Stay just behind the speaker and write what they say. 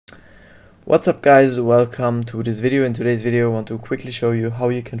What's up guys, welcome to this video. In today's video I want to quickly show you how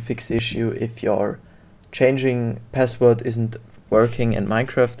you can fix the issue if your changing password isn't working in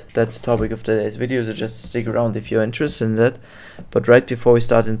Minecraft. That's the topic of today's video, so just stick around if you're interested in that. But right before we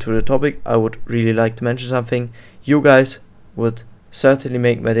start into the topic, I would really like to mention something. You guys would certainly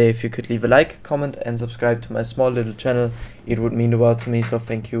make my day if you could leave a like, comment and subscribe to my small little channel. It would mean the world to me, so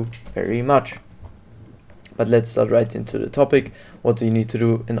thank you very much. But let's start right into the topic. What do you need to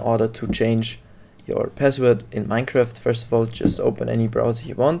do in order to change your password in Minecraft? First of all, just open any browser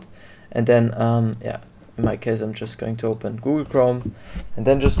you want, and then in my case I'm just going to open Google Chrome, and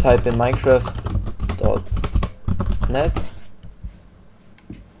then just type in minecraft.net,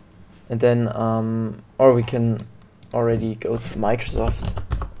 and then or we can already go to Microsoft,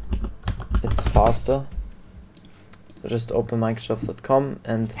 it's faster. So just open microsoft.com,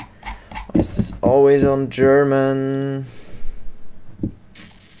 and is this always on German?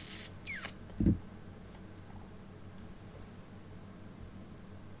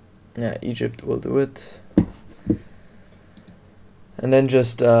 Yeah, Egypt will do it. And then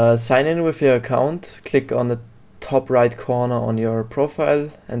just sign in with your account. Click on the top right corner on your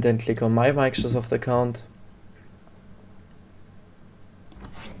profile, and then click on My Microsoft account.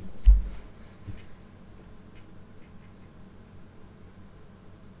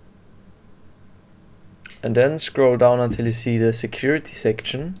 And then scroll down until you see the security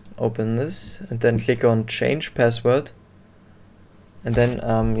section. Open this and then click on change password. And then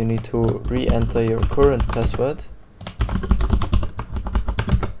you need to re-enter your current password.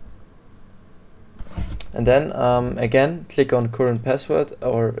 And then again click on current password,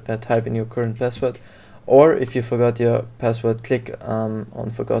 or type in your current password. Or if you forgot your password, click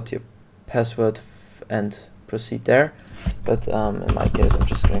on forgot your password and proceed there. But in my case I'm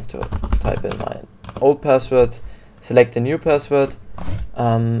just going to type in my old password, select a new password,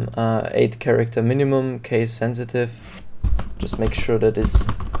 8-character minimum, case sensitive. Just make sure that it's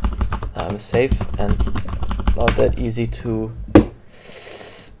safe and not that easy to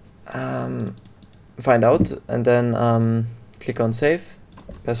find out. And then click on save.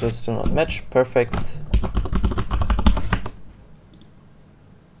 Passwords do not match. Perfect.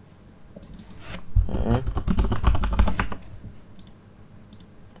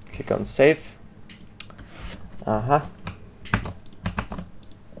 Click on save.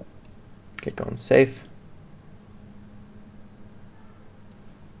 Click on save.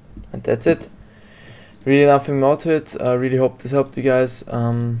 And that's it. Really nothing more to it. I really hope this helped you guys.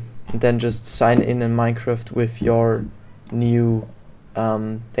 And then just sign in Minecraft with your new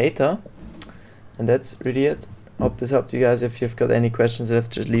data. And that's really it. Hope this helped you guys. If you've got any questions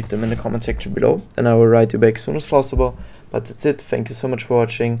left, just leave them in the comment section below, and I will write you back as soon as possible. But that's it. Thank you so much for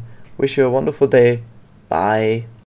watching. Wish you a wonderful day. Bye.